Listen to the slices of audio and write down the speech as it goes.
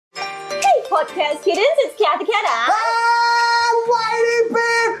podcast kittens. It's Kathy Kenna. Lady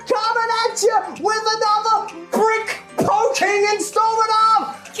Bear coming at you with another brick poking installment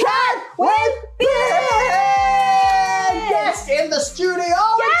of Cat with Beard. Guest in the studio.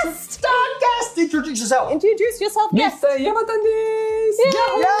 Guest. Star guest. Introduce yourself. Introduce yourself, guest. Mr. Yabatan desu.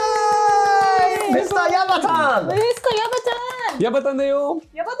 Yay! Mr. Yabatan. Mr. Yabatan. Yabatan deyo.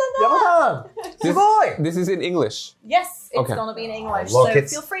 Yabatan. Sugoi. This is in English. Yes, it's Okay. going to be in English. Look, so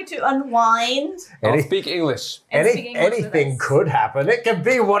it's- feel free to unwind. I'll speak English. And speak English with Anything us. could happen. It can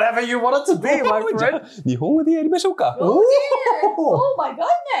be whatever you want it to be, my friend. 日本語でやりましょうか。 Oh dear. Oh my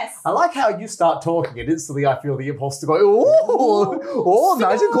goodness. I like how you start talking and instantly I feel the impulse to go, oh,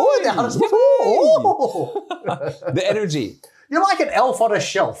 nice and good. The energy. You're like an elf on a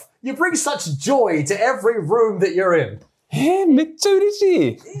shelf. You bring such joy to every room that you're in. めっちゃ嬉し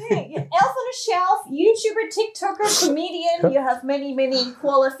い。 Yeah, elf on a shelf, YouTuber, TikToker, comedian. You have many, many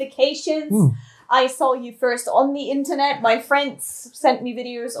qualifications. I saw you first on the internet. My friends sent me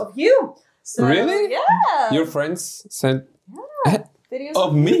videos of you. So, Really? Yeah. Your friends sent videos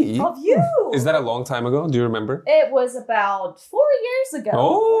of me? Of you. Is that a long time ago? Do you remember? It was about 4 years ago.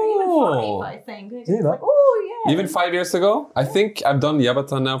 Or even 5, I think. It's Yeah. like, oh, yeah. Even 5 years ago? I think I've done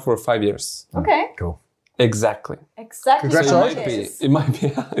Yabatan now for 5 years. Okay. Cool. Exactly. Exactly. So Congratulations.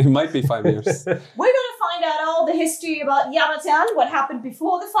 what it might be 5 years. We're going to find out all the history about Yabatan, what happened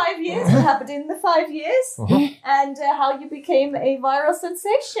before the 5 years, what happened in the 5 years, and how you became a viral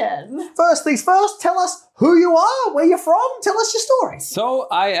sensation. First things first, tell us who you are, where you're from, tell us your story. So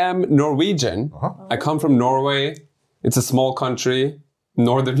I am Norwegian. I come from Norway. It's a small country,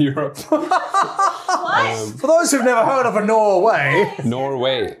 Northern Europe. What? For those who've never heard of a Norway,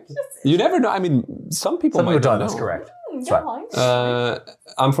 Norway. You never know. I mean, some people might not know. that's correct. Never mind.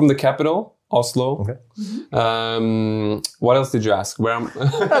 I'm from the capital, Oslo. Okay. What else did you ask? Where I'm?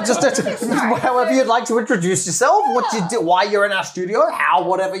 Just however you'd like to introduce yourself, what you do, why you're in our studio, how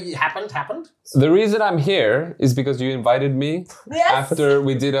whatever happened. The reason I'm here is because you invited me Yes. after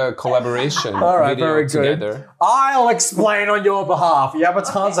we did a collaboration All right, video very good. together. I'll explain on your behalf.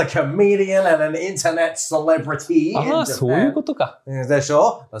 Yabatan's a comedian and an internet celebrity in そういう Japan. ことか。Is that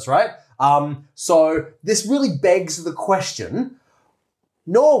sure? That's right. So this really begs the question.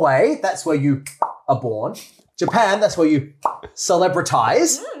 Norway, that's where you are born. Japan, that's where you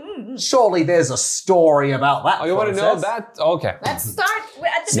celebritize. Surely there's a story about that. Oh, you want to know process. that? Okay. Let's start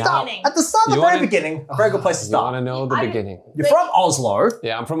at the Now- beginning. At the start, the You very wanna- beginning, a very good place to You want to start. know the I- beginning? You're from Oslo.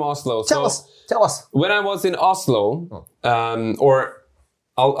 Yeah, I'm from Oslo. Tell so us. when I was in Oslo, or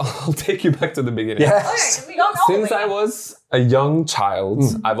I'll take you back to the beginning. Yes. Okay, we don't know. Since I was a young child,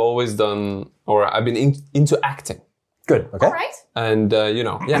 I've always done, or I've been into acting. Good. Okay. All right. And,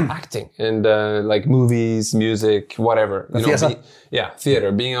 acting. And like movies, music, whatever. theater?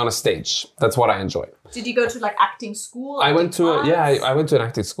 Theater, being on a stage. That's what I enjoy. Did you go to like acting school? I went to, acting class? I went to an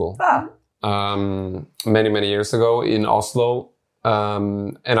acting school many, many years ago in Oslo.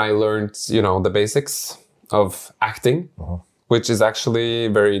 And I learned, the basics of acting. Which is actually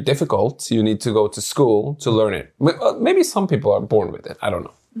very difficult. You need to go to school to learn it. Maybe some people are born with it. I don't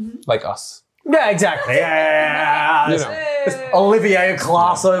know. Like us. Yeah, exactly. Yeah. You know. Olivier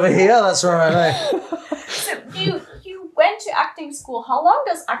class over here. That's right. So you went to acting school. How long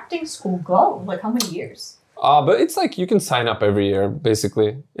does acting school go? Like how many years? But it's like you can sign up every year,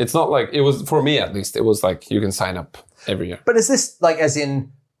 basically. It's not like, it was, for me at least, it was like you can sign up every year. But is this like as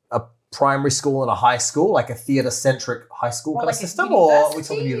in a primary school and a high school, like a theater-centric high school kind like of a system, or are we university,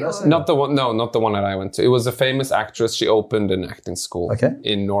 talking or- university? Not the one that I went to. It was a famous actress. She opened an acting school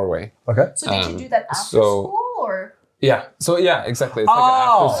in Norway. Okay. So did you do that after so- school or? Yeah. So yeah, exactly. It's like an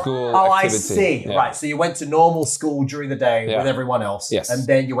after school I activity. see. Yeah. Right. So you went to normal school during the day Yeah. with everyone else. Yes. And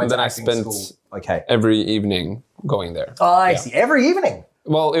then you went And then to I acting spent- school. Okay. Every evening going there. I see. Every evening.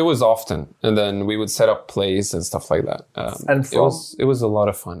 Well, it was often, and then we would set up plays and stuff like that. And it was a lot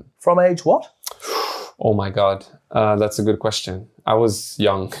of fun. From age what? Oh my god, that's a good question. I was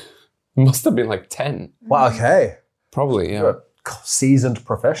young, must have been like 10, Well, okay. probably. Yeah, You're a seasoned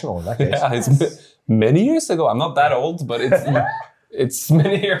professional in that case. yeah. It's many years ago. I'm not that old, but it's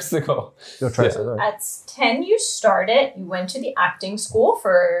many years ago. You're trying to say that. At 10 you started, you went to the acting school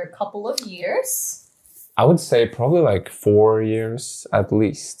for a couple of years. I would say probably like 4 years at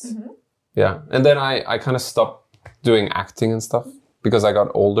least. Yeah, and then I kind of stopped doing acting and stuff because I got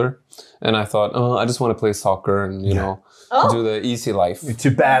older, and I thought, I just want to play soccer and do the easy life. You're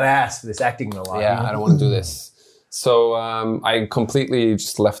too badass for this acting in life. Yeah, I don't want to do this. So I completely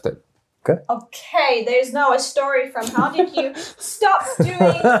just left it. Okay, there's now a story from how did you stop doing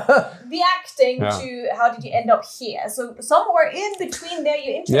the acting to how did you end up here? So somewhere in between there,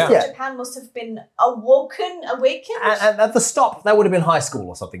 your interest in Japan must have been awakened. And at the stop, that would have been high school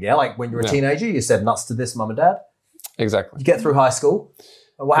or something, yeah? Like when you were a teenager, you said nuts to this, mum and dad. Exactly. You get through high school.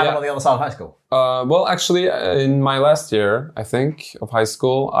 What happened on the other side of high school? Well, actually, in my last year, I think, of high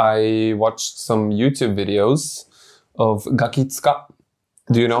school, I watched some YouTube videos of Gakitsuka.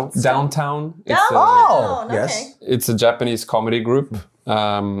 Do you know? Downtown. Yes. It's a Japanese comedy group.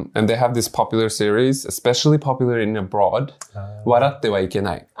 And they have this popular series, especially popular in abroad. Waratte wa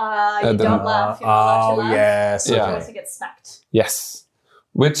ikenai. You don't laugh. You're not allowed to laugh. Yes. Yeah. Otherwise you get smacked. Yes.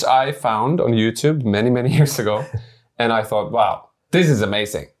 Which I found on YouTube many, many years ago. And I thought, wow, this is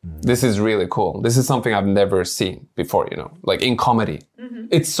amazing. This is really cool. This is something I've never seen before, like in comedy.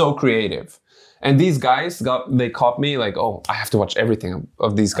 It's so creative. And these guys they caught me like, oh, I have to watch everything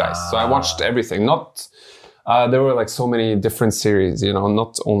of these guys. So I watched everything. There were like so many different series,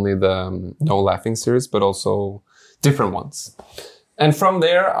 not only the No Laughing series, but also different ones. And from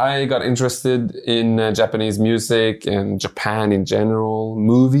there, I got interested in Japanese music and Japan in general,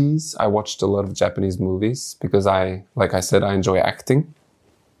 movies. I watched a lot of Japanese movies because like I said, I enjoy acting.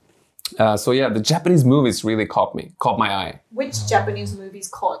 The Japanese movies really caught my eye. Which Japanese movies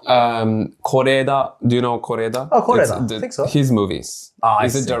caught you? Koreda, do you know Koreda? Oh, Koreda, I think so. His movies.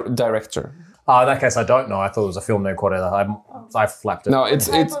 He's a director. In that case, I don't know. I thought it was a film named Koreda. I flapped it. No, it's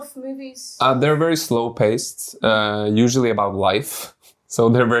of movies? They're very slow paced, usually about life. So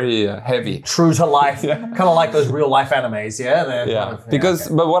they're very heavy. True to life. Kind of like those real life animes, yeah?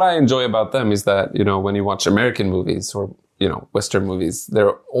 But what I enjoy about them is that, when you watch American movies or Western movies,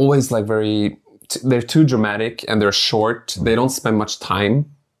 they're always like they're too dramatic and they're short. They don't spend much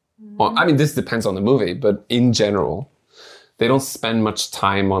time. Well, I mean, this depends on the movie, but in general, they don't spend much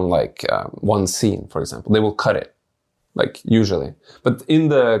time on like one scene, for example. They will cut it, like usually. But in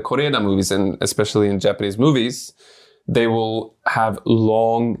the Korean movies and especially in Japanese movies, they will have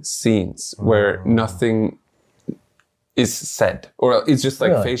long scenes where nothing is said, or it's just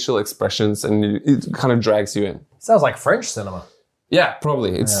like facial expressions and it kind of drags you in. Sounds like French cinema. Yeah,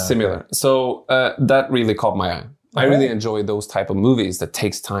 probably. It's similar. Okay. So that really caught my eye. I really enjoy those type of movies that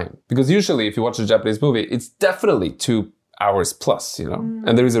takes time. Because usually if you watch a Japanese movie, it's definitely 2 hours plus,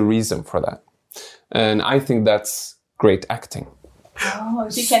 and there is a reason for that. And I think that's great acting. Oh,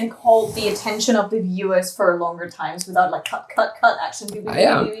 so you can hold the attention of the viewers for longer times without like cut action.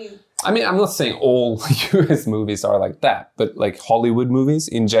 I mean, I'm not saying all US movies are like that, but like Hollywood movies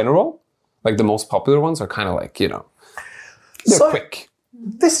in general, like the most popular ones are kind of like, they're quick.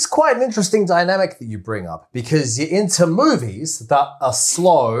 This is quite an interesting dynamic that you bring up because you're into movies that are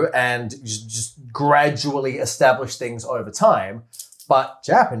slow and just gradually establish things over time. But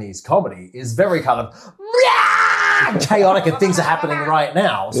Japanese comedy is very kind of chaotic and things are happening right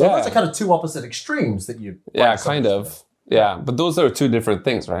now. So those are kind of two opposite extremes that you... Yeah, kind of. Yeah, but those are two different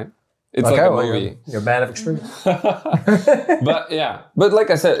things, right? It's like a movie. You're a man of extreme. But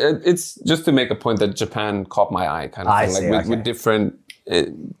like I said, it's just to make a point that Japan caught my eye kind of thing, with different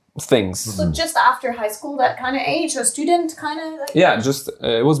things. So just after high school, that kind of age, or student kind of? Like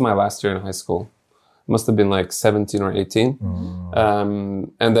it was my last year in high school. Must have been like 17 or 18.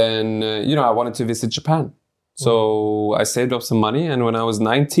 And then, I wanted to visit Japan. So I saved up some money. And when I was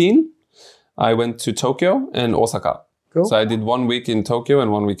 19, I went to Tokyo and Osaka. Cool. So I did 1 week in Tokyo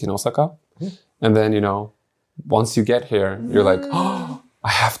and 1 week in Osaka. And then, once you get here, you're like, oh, I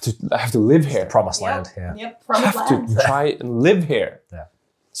have to live here. Promised land. Yep, promised land. I have to try and live here. Yeah.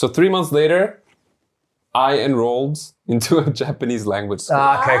 So 3 months later, I enrolled into a Japanese language school.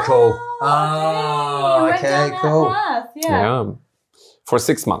 Okay, cool. Okay, cool. Yeah. For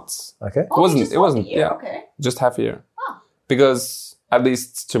 6 months. Okay. It wasn't just half a year. Because at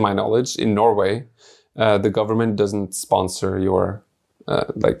least to my knowledge, in Norway, the government doesn't sponsor your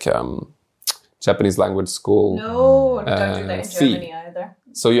Japanese language school. No, don't do that in Germany either.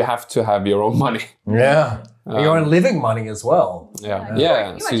 So you have to have your own money. Yeah. Your own living money as well. Yeah.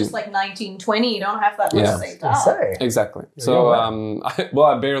 You were just like 19, 20, you don't have that much saved up. Exactly. So,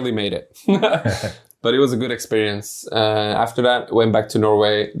 I barely made it. But it was a good experience. After that, went back to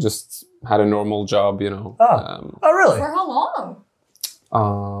Norway, just had a normal job, Oh, really? For how long?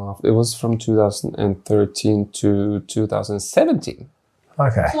 It was from 2013 to 2017.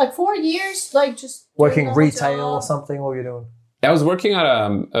 Okay. So like 4 years, like just... Working retail or something? What were you doing? I was working at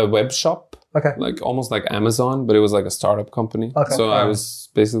a web shop. Okay. Like almost like Amazon, but it was like a startup company. Okay. So I was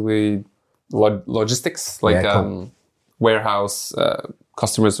basically logistics, like warehouse,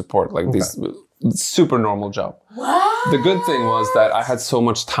 customer support, like this super normal job. What? The good thing was that I had so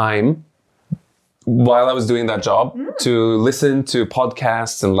much time while I was doing that job to listen to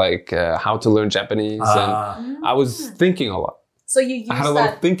podcasts and like how to learn Japanese. And I was thinking a lot. So you use I had a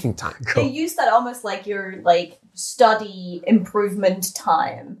lot of thinking time. You use that almost like your like study improvement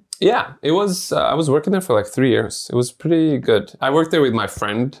time. Yeah, it was. I was working there for like 3 years. It was pretty good. I worked there with my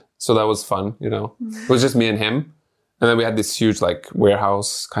friend, so that was fun. You know, it was just me and him, and then we had this huge like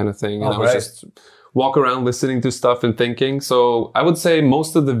warehouse kind of thing, and I was just walk around listening to stuff and thinking. So I would say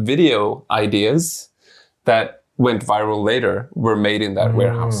most of the video ideas that went viral later were made in that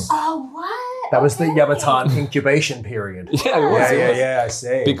warehouse. Oh, what? That was the Yabatan incubation period. Yeah, it was. Yeah, I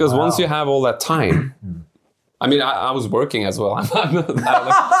see. Because once you have all that time, I mean, I was working as well. I'm not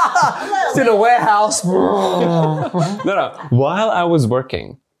It's in a warehouse. no. While I was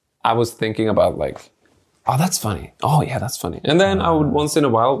working, I was thinking about like, oh, that's funny. Oh, yeah, that's funny. And then I would once in a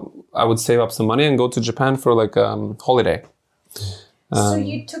while, I would save up some money and go to Japan for like holiday. So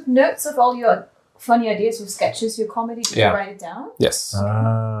you took notes of all your funny ideas, your sketches, your comedy. Did you write it down? Yes.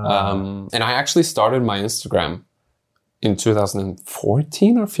 And I actually started my Instagram in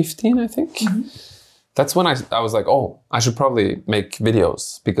 2014 or 15, I think. That's when I was like, oh, I should probably make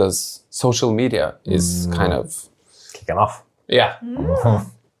videos because social media is kind of kicking off. Yeah.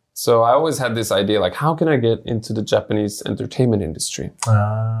 So I always had this idea, like, how can I get into the Japanese entertainment industry?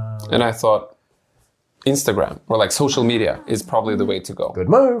 And I thought Instagram or like social media is probably the way to go. Good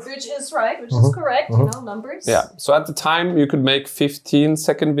move. Which is right, which is correct, you know, numbers. Yeah. So at the time you could make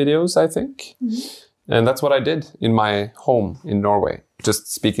 15-second videos, I think. And that's what I did in my home in Norway,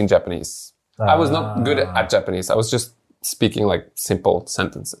 just speaking Japanese. I was not good at Japanese. I was just speaking like simple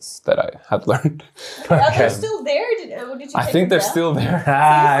sentences that I had learned. Are they still there? Did you I think they're still there.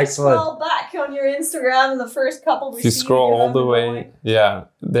 Excellent. Scroll back on your Instagram, the first couple we If you see scroll all the way, Norway. yeah,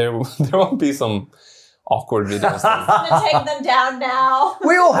 there won't be some awkward videos. I'm gonna take them down now.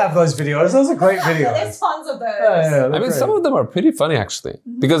 We all have those videos. Those are great videos. There's tons of those. I mean, some of them are pretty funny actually,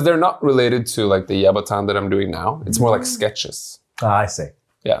 because they're not related to like the Yabatan that I'm doing now. It's more like sketches. I see.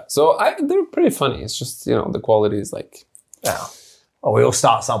 Yeah, so they're pretty funny. It's just, you know, the quality is like... Yeah. Oh, we all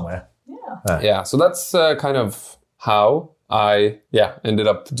start somewhere. Yeah, so that's kind of how I, ended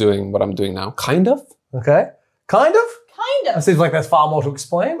up doing what I'm doing now. Kind of. Okay. Kind of? Kind of. It seems like there's far more to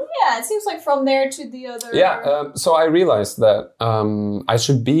explain. Yeah, it seems like from there to the other. Yeah, so I realized that I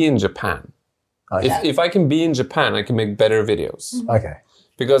should be in Japan. Okay. If I can be in Japan, I can make better videos. Okay.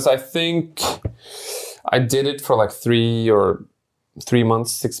 Because I think I did it for like 3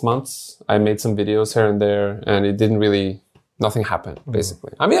 months, 6 months. I made some videos here and there, and it didn't really, nothing happened,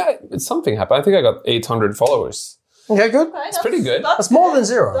 basically. I mean, something happened. I think I got 800 followers. Okay, good. Okay, It's pretty good. That's more than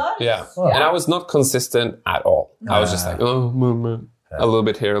zero. Yeah. And I was not consistent at all. I was just like, a little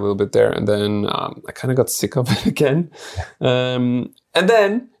bit here, a little bit there. And then I kind of got sick of it again. And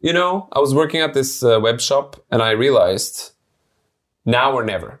then, you know, I was working at this web shop, and I realized now or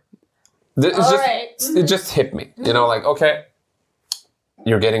never. It just hit me. You know, like, okay,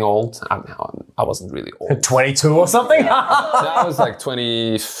 you're getting old. I wasn't really old. 22 or something? I was like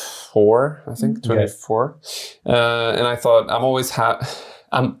 24, I think, 24. And I thought,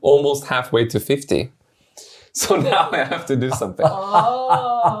 I'm almost halfway to 50. So now I have to do something.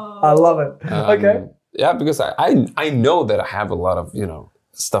 I love it. Okay. Yeah, because I know that I have a lot of, you know,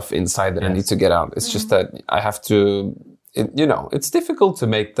 stuff inside that I need to get out. It's just that I have to, you know, it's difficult to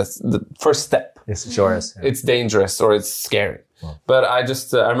make the first step. Yes, it sure is. Yeah. It's dangerous or it's scary. But I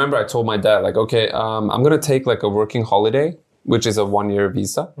just, I remember I told my dad, like, okay, I'm going to take like a working holiday, which is a 1-year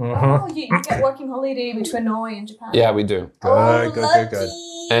visa. Oh, you get working holiday between Norway and Japan. Yeah, we do. Good.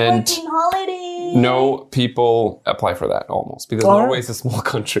 And working holiday. no people apply for that almost because Norway is a small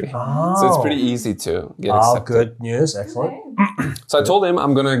country. So it's pretty easy to get accepted. Good news. Excellent. Okay. So I told him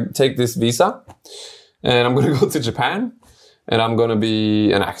I'm going to take this visa and I'm going to go to Japan and I'm going to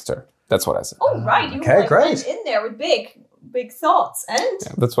be an actor. That's what I said. Oh, right. You Okay, great. went in there with big thoughts. And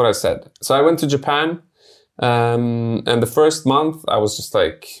Yeah, that's what I said. So I went to Japan and the first month I was just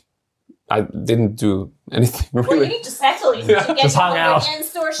like, I didn't do anything well, you really. need to settle. You need to get Just hung your out.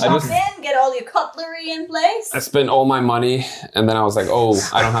 in-store shop in, get all your cutlery in place. I spent all my money and then I was like, oh,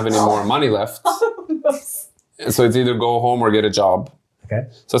 I don't have any more money left. So it's either go home or get a job. Okay.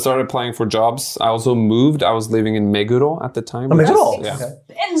 So I started applying for jobs. I also moved. I was living in Meguro at the time. Meguro? Yeah. Okay.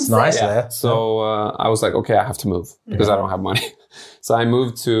 It's Nice Yeah. there. So I was like, okay, I have to move because I don't have money. So I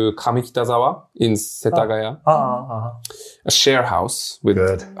moved to Kamikitazawa in Setagaya, a share house with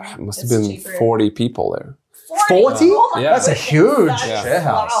Good. Must It's have been cheaper. 40 people there. 40? Oh my Yeah. That's a huge That's- share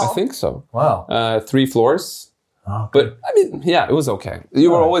house. I think so. Wow. 3 floors. Oh, But I mean, yeah, it was okay.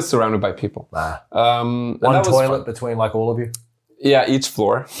 You were always surrounded by people. Nah. And One that was toilet fun. between like all of you. Yeah, each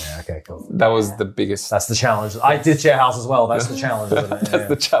floor. Yeah, okay, cool. That was the biggest. That's the challenge. I did share house as well. That's the challenge, isn't it? That's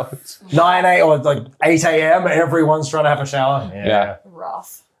the challenge. 9 a.m. or like 8 a.m. Everyone's trying to have a shower. Yeah.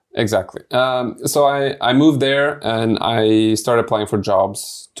 Rough. Exactly. So I moved there and I started applying for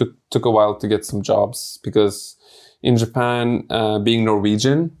jobs. Took a while to get some jobs because in Japan, being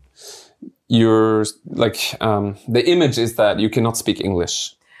Norwegian, you're like the image is that you cannot speak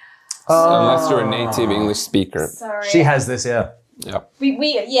English unless you're a native English speaker. Sorry. She has this, yeah. Yeah.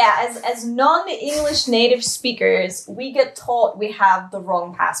 As non-English native speakers, we get taught we have the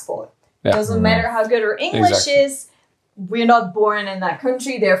wrong passport. Yeah. Doesn't matter how good our English is. We're not born in that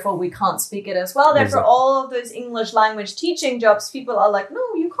country, therefore we can't speak it as well. Therefore, all of those English language teaching jobs, people are like, no,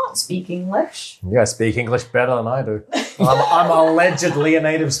 you can't speak English. You guys speak English better than I do. I'm allegedly a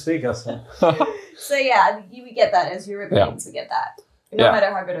native speaker. So yeah, we get that as Europeans. We get that. No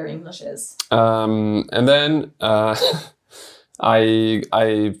matter how good our English is. And then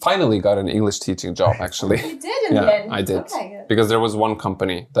I finally got an English teaching job, actually. You did in the end? I did. Okay, good. Because there was one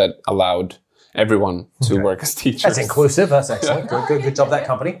company that allowed everyone to work as teachers. That's inclusive. That's excellent. Good job, that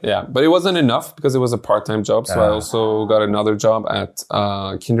company. Yeah, but it wasn't enough because it was a part-time job. So I also got another job at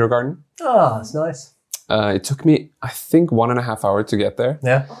kindergarten. Oh, that's nice. It took me, I think, 1.5 hours to get there.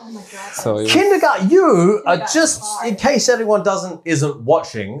 Yeah. Oh my god. So it was- Kindergarten, you are Kindergarten's just, hard. in case anyone isn't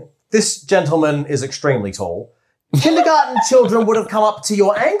watching, this gentleman is extremely tall. Kindergarten children would have come up to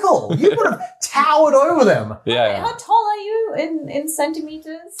your ankle. You would have towered over them. yeah. How tall are you in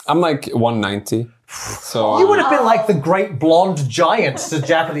centimeters? I'm like 190. So You would have been like the great blonde giant to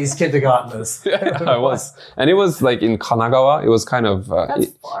Japanese kindergartners. yeah, I was. And it was like in Kanagawa. It was kind of That's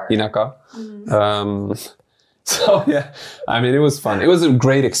far. inaka. So yeah, I mean, it was fun. It was a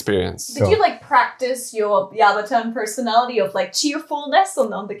great experience. Did you like practice your Yabatan personality of like cheerfulness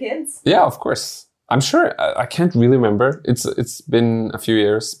on the kids? Yeah, of course. I'm sure. I can't really remember. It's been a few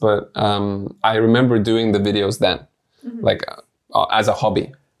years, but I remember doing the videos then, like as a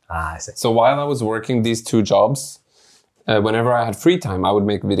hobby. I see. So while I was working these two jobs, whenever I had free time, I would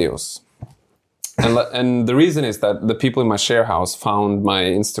make videos. And the reason is that the people in my share house found my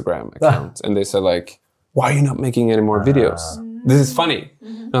Instagram account and they said like, why are you not making any more videos? This is funny.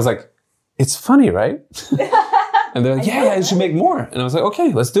 And I was like, it's funny, right? And they're like, yeah, you should make more. And I was like,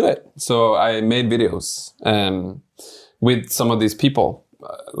 okay, let's do it. So I made videos with some of these people,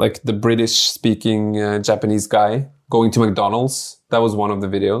 like the British-speaking Japanese guy going to McDonald's. That was one of the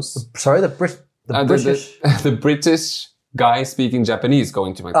videos. Sorry, the British. The British guy speaking Japanese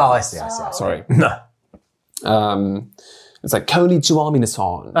going to McDonald's. Oh, I see. Sorry. No. It's like, konnichiwa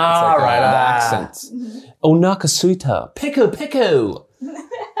minasan. It's like right. the accent. Onaka suita. Pico.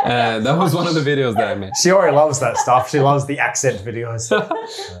 That was one of the videos that I made. She already loves that stuff. She loves the accent videos.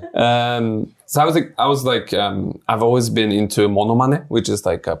 So I was like, I've always been into monomane, which is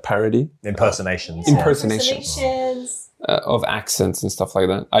like a parody. Impersonations. Impersonations. Of accents and stuff like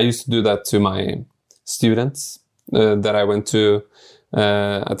that. I used to do that to my students that I went to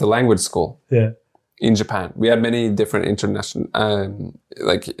at the language school. Yeah. In Japan. We had many different international,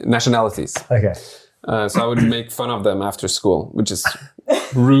 nationalities. Okay. So I would make fun of them after school, which is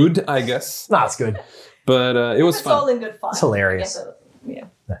rude, I guess. No, it's good. But it was It's all fun. in good fun. It's hilarious. Yeah.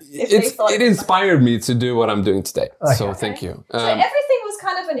 If they thought It was inspired me to do what I'm doing today. So thank you. So everything was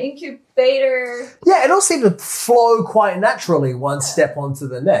kind of an incubator. Yeah, it all seemed to flow quite naturally one step onto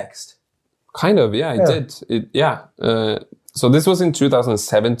the next. Kind of, yeah, it did. So this was in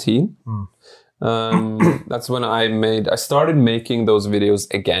 2017. That's when I started making those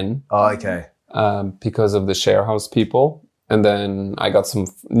videos again. Oh, okay. Because of the sharehouse people. And then I got some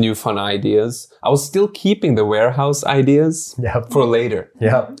new fun ideas. I was still keeping the warehouse ideas for later.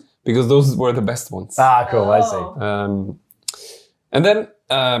 Yeah. Because those were the best ones. Ah, cool. I see. And then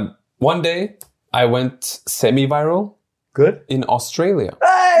one day I went semi-viral Good. in Australia.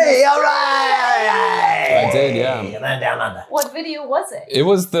 Hey, all right. I did, yeah. Man down under. What video was it? It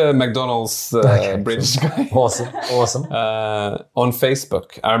was the McDonald's British guy. Awesome. On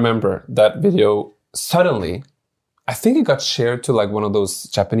Facebook. I remember that video suddenly, I think it got shared to like one of those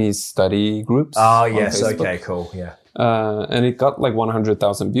Japanese study groups. Oh, on yes. Facebook. Okay, cool. Yeah. And it got like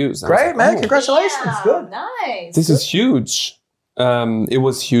 100,000 views. And I was Great, like, man. oh, Congratulations. Yeah, Good. nice. this is huge. It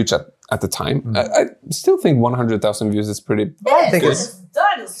was huge at the time. I still think 100,000 views is pretty. I think That it's is-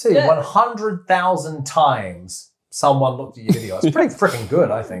 that is see good. 100,000 times someone looked at your video. It's pretty freaking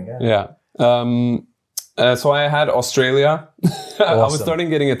good, I think. Yeah. Yeah. So I had Australia. I was Awesome. starting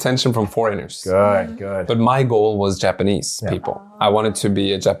getting attention from foreigners. Good. But my goal was Japanese people. I wanted to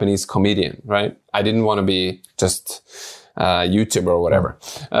be a Japanese comedian, right? I didn't want to be just a YouTuber or whatever.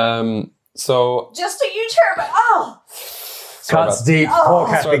 So Just a YouTuber. Oh, Sorry Cuts about- deep.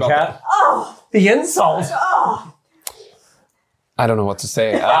 Poor Sorry about Cat. Oh, The insult. oh. I don't know what to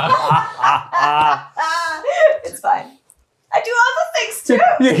say. It's fine. I do other things too.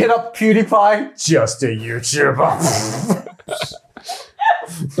 You hit up PewDiePie, just a YouTuber.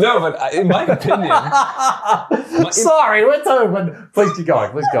 No, but in my opinion, Sorry, we're talking. Please keep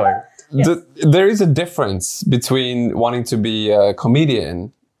going. Please go. there is a difference between wanting to be a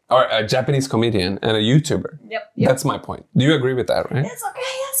comedian or a Japanese comedian and a YouTuber. Yep. That's my point. Do you agree with that, right? It's okay.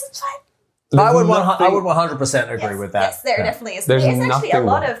 Yes, it's fine. I would nothing- 100% agree with that. Yes, there definitely is. There's There's actually a nothing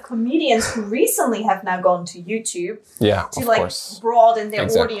lot wrong. of comedians who recently have now gone to YouTube Yeah, to of like course. broaden their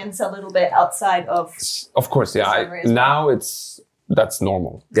Exactly. audience a little bit outside of. Of course, yeah. Genres. Now that's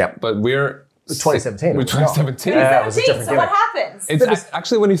normal. Yeah. But we're 2017. We're 2017. Yeah, it was a 2017. different So what gimmick. happens? It's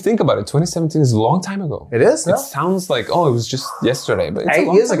actually, when you think about it, 2017 is a long time ago. It is? No? It sounds like, oh, it was just yesterday, but it's a 8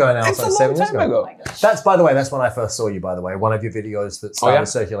 long years time. ago now. It's So a long 7 years time ago. Oh my gosh. That's, by the way, that's when I first saw you, by the way. One of your videos that started yeah?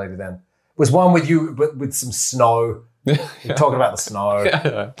 circulating then was one with you with some snow. You're talking about the snow.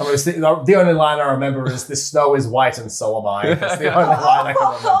 Yeah. I mean, it's the only line I remember is "the snow is white and so am I." That's the only line I can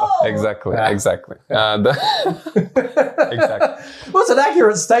remember. Exactly, Yeah. exactly. Exactly. Well, it's an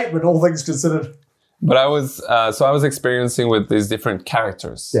accurate statement, all things considered. But I was experiencing with these different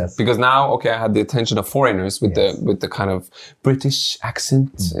characters. Yes. Because now, okay, I had the attention of foreigners with the kind of British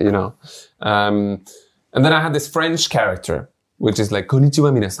accent, you know. And then I had this French character, which is like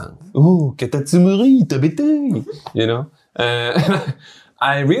 "Konnichiwa minasan." Oh, ketatsumuri tabete. You know.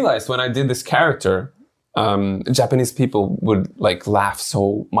 I realized when I did this character, Japanese people would like laugh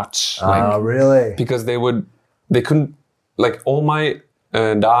so much, like Really? because they couldn't, like, all my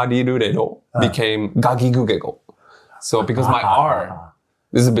dariruredo became gagigugego. So because my R,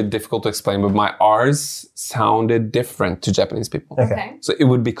 this is a bit difficult to explain, but my R's sounded different to Japanese people. Okay. So it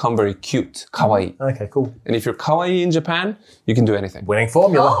would become very cute, kawaii. Okay, cool. And if you're kawaii in Japan, you can do anything. Winning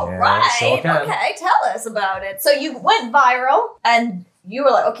formula. Oh, right. Sure can. Okay, tell us about it. So you went viral and you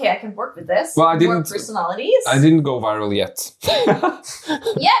were like, okay, I can work with this. Well, I More didn't- personalities. I didn't go viral yet.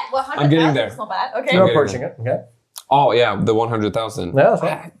 Yeah, 100,000 I'm getting there. is not bad. Okay. You're Okay. approaching it. Okay. Oh yeah, the 100,000. Yeah, that's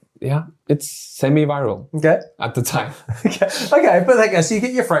right. Yeah, it's semi-viral Okay. at the time. Okay, but I guess you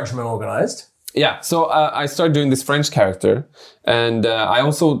get your Frenchman organized. Yeah, so I started doing this French character, and I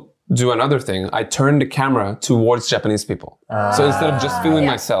also do another thing. I turn the camera towards Japanese people. So instead of just filming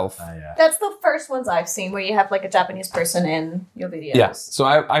Yeah. myself, That's the first ones I've seen where you have like a Japanese person in your videos. yeah. So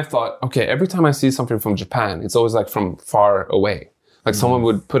I thought, okay, every time I see something from Japan, it's always like from far away. Like someone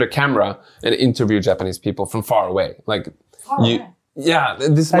would put a camera and interview Japanese people from far away. Like away. yeah,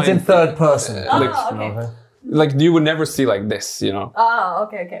 this That's in third person. Oh, like, okay. like you would never see like this, you know. Oh,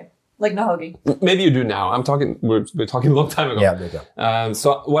 okay. Like Nahogi. Maybe you do now. We're talking a long time ago. Yeah, there you go.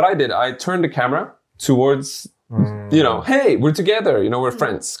 So what I did, I turned the camera towards, you know, hey, we're together, you know, we're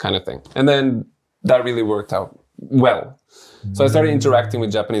friends kind of thing. And then that really worked out well. So I started interacting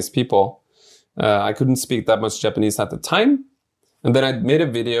with Japanese people. I couldn't speak that much Japanese at the time. And then I made a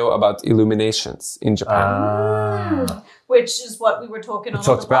video about illuminations in Japan. Which is what we were talking on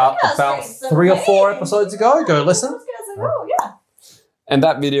Talked the about podcast 3 or 4 recently. episodes ago. Go listen. Oh, yeah. And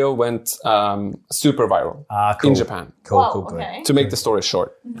that video went super viral Cool. in Japan. Cool, Wow, cool, good. okay. To make the story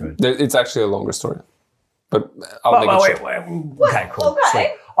short. It's actually a longer story. But I'll But, make it wait, short. Okay, cool.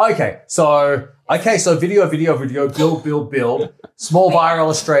 Okay. Sweet. Okay, so video, build. Small viral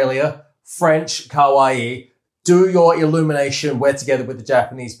Australia, French kawaii. Do your illumination, we're together with the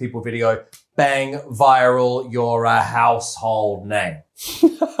Japanese people video. Bang, viral, you're a household name.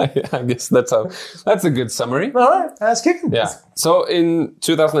 I guess that's a good summary. All right, that's kicking. Yeah. So in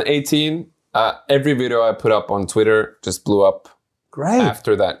 2018, every video I put up on Twitter just blew up Great.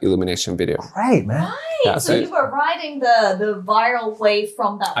 after that illumination video. Great, man. Right. Yeah, so so you were riding the viral wave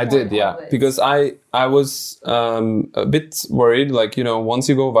from that I point did, yeah, onwards. because I was a bit worried. Like, you know, once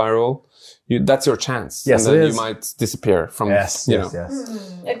you go viral, that's your chance. Yes, and then it you is. might disappear from, Yes, you yes, know.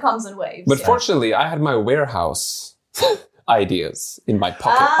 yes. It comes in waves. But yeah. fortunately, I had my warehouse ideas in my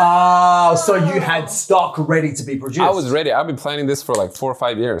pocket. Oh, so you had stock ready to be produced. I was ready. I've been planning this for like 4 or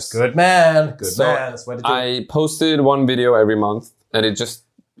 5 years. Good man. Good So man. That's the way to do it. I posted one video every month, and it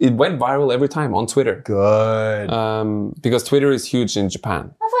went viral every time on Twitter. Good. Because Twitter is huge in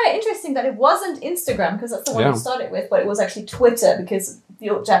Japan. I find it interesting that it wasn't Instagram because that's the one Yeah. you started with, but it was actually Twitter because the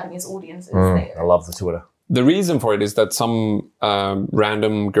Japanese audience is there. I love the Twitter. The reason for it is that some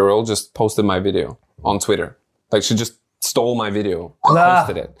random girl just posted my video on Twitter. Like, she just stole my video and Nah.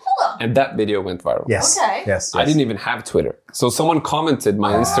 posted it. Hold And that video went viral. Yes. Okay. Yes. I didn't even have Twitter. So someone commented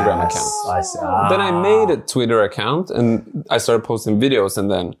my Instagram account. I see. Then I made a Twitter account and I started posting videos. And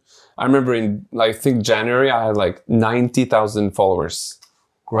then I remember in, I think January, I had like 90,000 followers.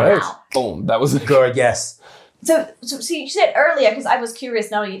 Great. Wow. Boom. That was Good. Yes. So you said earlier, because I was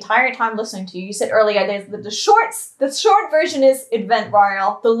curious now the entire time listening to you, you said earlier there's the short version is it went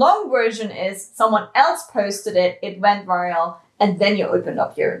viral. The long version is someone else posted it, it went viral, and then you opened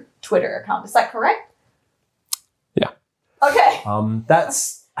up your Twitter account. Is that correct? Yeah. Okay.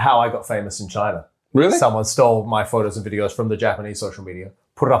 That's how I got famous in China. Really? Someone stole my photos and videos from the Japanese social media,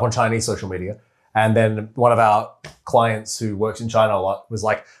 put it up on Chinese social media. And then one of our clients who works in China a lot was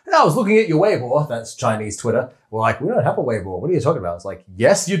like, hey, I was looking at your Weibo. That's Chinese Twitter. We're like, we don't have a Weibo. What are you talking about? It's like,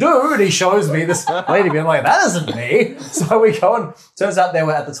 yes, you do. And he shows me this lady. I'm like, that isn't me. So we go and turns out there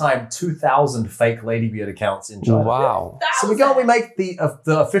were at the time 2,000 fake Ladybeard accounts in China. Wow. So we go and we make the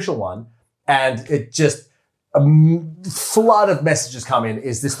official one, and it just a flood of messages come in.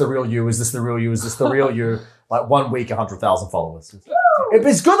 Is this the real you? Is this the real you? Is this the real you? Like 1 week, 100,000 followers.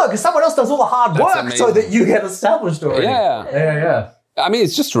 It's good though, because someone else does all the hard work so that you get established already. Yeah. I mean,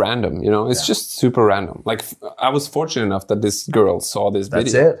 it's just random, you know. It's just super random. Like, I was fortunate enough that this girl saw this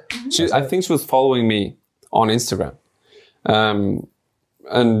video. That's it. I think she was following me on Instagram. And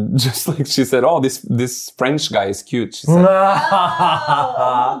just like she said, oh, this French guy is cute. She said.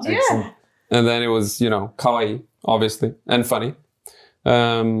 Oh, yeah. And then it was, you know, kawaii, obviously, and funny.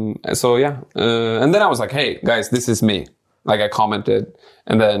 So yeah. And then I was like, hey, guys, this is me. Like I commented,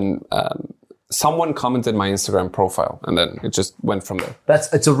 and then someone commented my Instagram profile, and then it just went from there.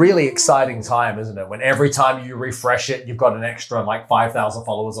 It's a really exciting time, isn't it? When every time you refresh it, you've got an extra like 5,000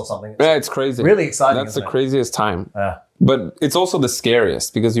 followers or something. Yeah, it's crazy. Really exciting. That's the craziest time. Yeah. But it's also the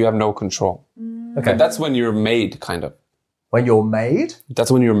scariest because you have no control. Okay. And that's when you're made, kind of. When you're made? That's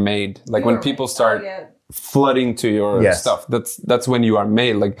when you're made. Like when people start flooding to your stuff. That's when you are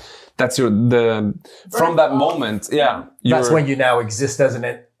made. Like that's from that moment. Yeah. That's when you now exist as an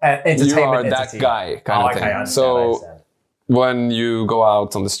entertainment you are entity. that guy kind of thing. I understand. So when you go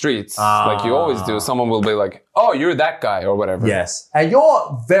out on the streets, like you always do, someone will be like, oh, you're that guy or whatever. Yes. And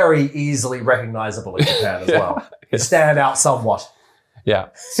you're very easily recognizable in Japan as well. You stand out somewhat. Yeah.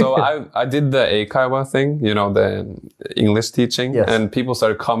 So I did the Eikaiwa thing, you know, the English teaching, and people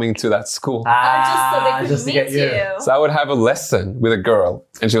started coming to that school. Just to get you. So I would have a lesson with a girl,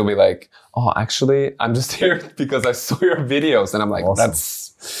 and she'll be like, oh, actually, I'm just here because I saw your videos. And I'm like, that's...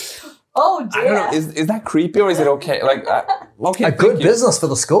 Oh, dear. I don't know, is that creepy or is it okay? Like, okay. A good business for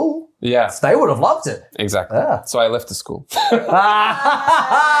the school. Yeah. They would have loved it. Exactly. Yeah. So I left the school. Okay.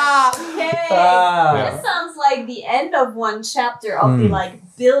 This sounds like the end of one chapter of the like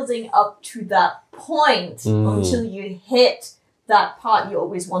building up to that point until you hit that part you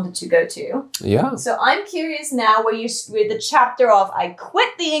always wanted to go to. Yeah. So I'm curious now where the chapter of I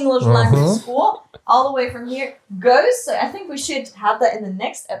quit the English language school all the way from here goes. So I think we should have that in the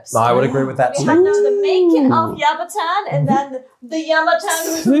next episode. I would agree with that We too. have now the making of Yabatan and then the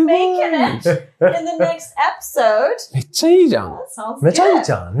Yabatan who's making it in the next episode. めっちゃいいじゃん。 That sounds めちゃいい good.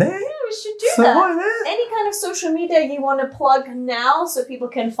 じゃんね。 Yeah, we should do that. Any kind of social media you want to plug now so people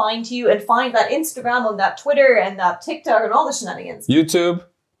can find you and find that Instagram and that Twitter and that TikTok and all the shenanigans. YouTube.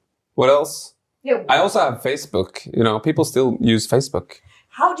 What else? Yeah. I also have Facebook. You know, people still use Facebook.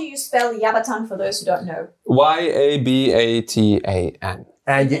 How do you spell Yabatan for those who don't know? Yabatan.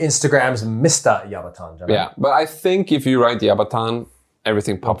 And your Instagram's Mr. Yabatan. Yeah, but I think if you write Yabatan,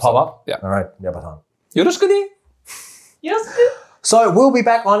 everything pops up. Yeah. All right, Yabatan. Yoroshiku ne. So we'll be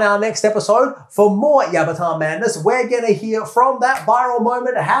back on our next episode for more Yabatan madness. We're going to hear from that viral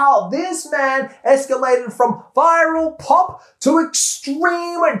moment how this man escalated from viral pop to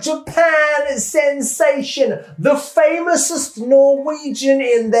extreme Japan sensation. The famousest Norwegian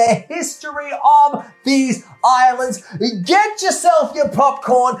in the history of these islands. Get yourself your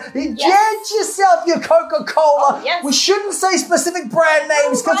popcorn. Get yourself your Coca-Cola. Oh, yes. We shouldn't say specific brand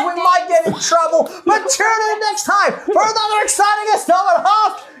names because we might get in trouble. But tune in next time for another exciting installment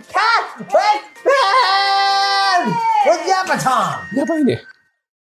of Cat Red Band with Yabatan. やばいね。